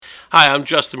Hi, I'm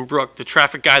Justin Brook, the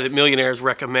traffic guy that millionaires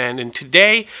recommend, and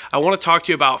today I want to talk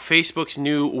to you about Facebook's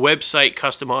new website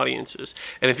custom audiences.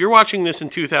 And if you're watching this in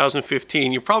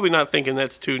 2015, you're probably not thinking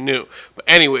that's too new. But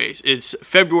anyways, it's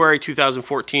February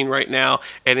 2014 right now,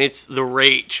 and it's the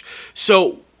rage.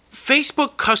 So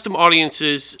Facebook custom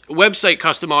audiences, website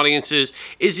custom audiences,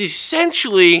 is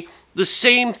essentially the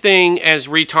same thing as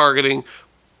retargeting,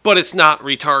 but it's not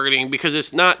retargeting because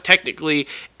it's not technically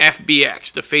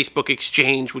FBX, the Facebook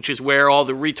exchange, which is where all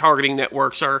the retargeting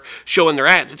networks are showing their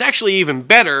ads. It's actually even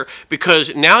better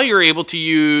because now you're able to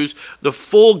use the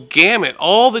full gamut,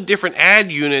 all the different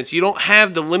ad units. You don't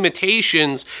have the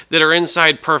limitations that are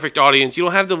inside Perfect Audience. You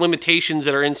don't have the limitations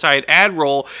that are inside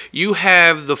AdRoll. You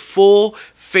have the full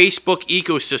Facebook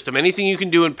ecosystem. Anything you can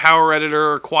do in Power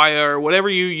Editor or Quia or whatever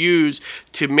you use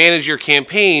to manage your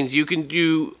campaigns, you can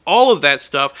do all of that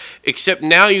stuff, except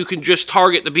now you can just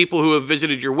target the people who have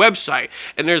visited your website.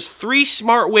 And there's 3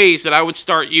 smart ways that I would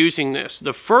start using this.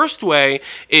 The first way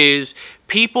is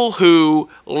people who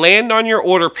land on your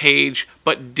order page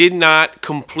but did not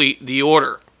complete the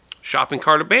order. Shopping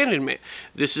cart abandonment.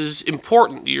 This is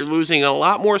important. You're losing a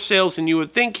lot more sales than you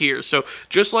would think here. So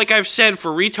just like I've said for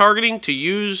retargeting, to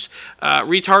use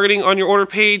retargeting on your order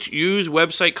page, use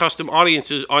website custom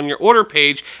audiences on your order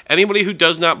page. Anybody who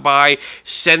does not buy,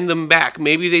 send them back.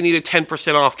 Maybe they need a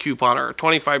 10% off coupon or a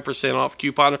 25% off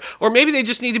coupon, or maybe they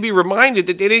just need to be reminded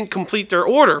that they didn't complete their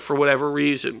order for whatever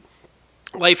reason.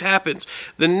 Life happens.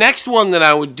 The next one that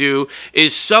I would do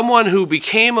is someone who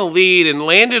became a lead and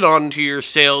landed onto your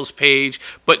sales page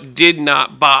but did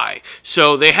not buy.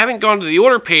 So they haven't gone to the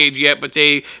order page yet, but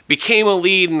they became a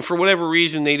lead and for whatever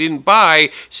reason they didn't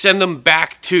buy. Send them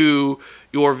back to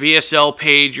your VSL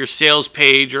page, your sales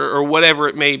page, or whatever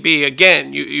it may be.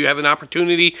 Again, you have an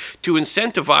opportunity to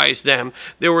incentivize them.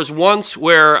 There was once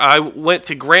where I went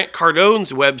to Grant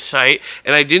Cardone's website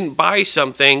and I didn't buy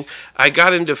something. I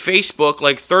got into Facebook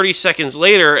like 30 seconds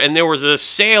later and there was a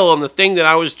sale on the thing that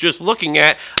I was just looking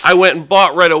at. I went and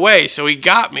bought right away, so he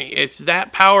got me. It's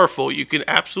that powerful. You can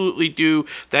absolutely do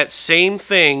that same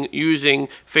thing using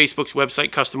Facebook's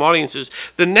website custom audiences.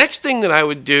 The next thing that I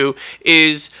would do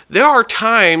is there are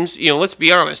times, let's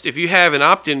be honest, if you have an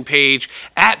opt-in page,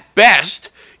 at best,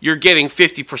 you're getting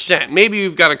 50%. Maybe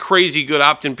you've got a crazy good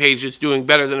opt-in page that's doing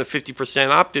better than a 50%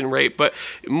 opt-in rate, but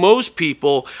most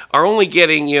people are only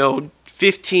getting,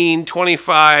 15,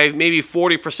 25, maybe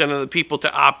 40% of the people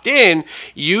to opt in.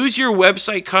 Use your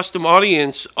website custom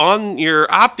audience on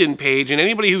your opt-in page, and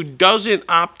anybody who doesn't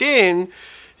opt in,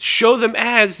 show them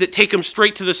ads that take them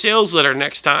straight to the sales letter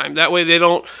next time. That way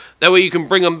you can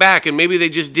bring them back, and maybe they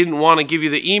just didn't want to give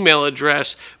you the email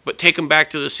address, but take them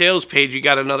back to the sales page. You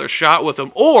got another shot with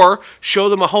them. Or show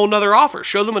them a whole nother offer.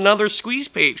 Show them another squeeze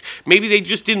page. Maybe they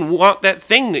just didn't want that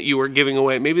thing that you were giving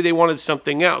away. Maybe they wanted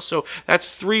something else. So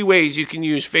that's 3 ways you can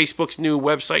use Facebook's new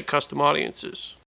website custom audiences.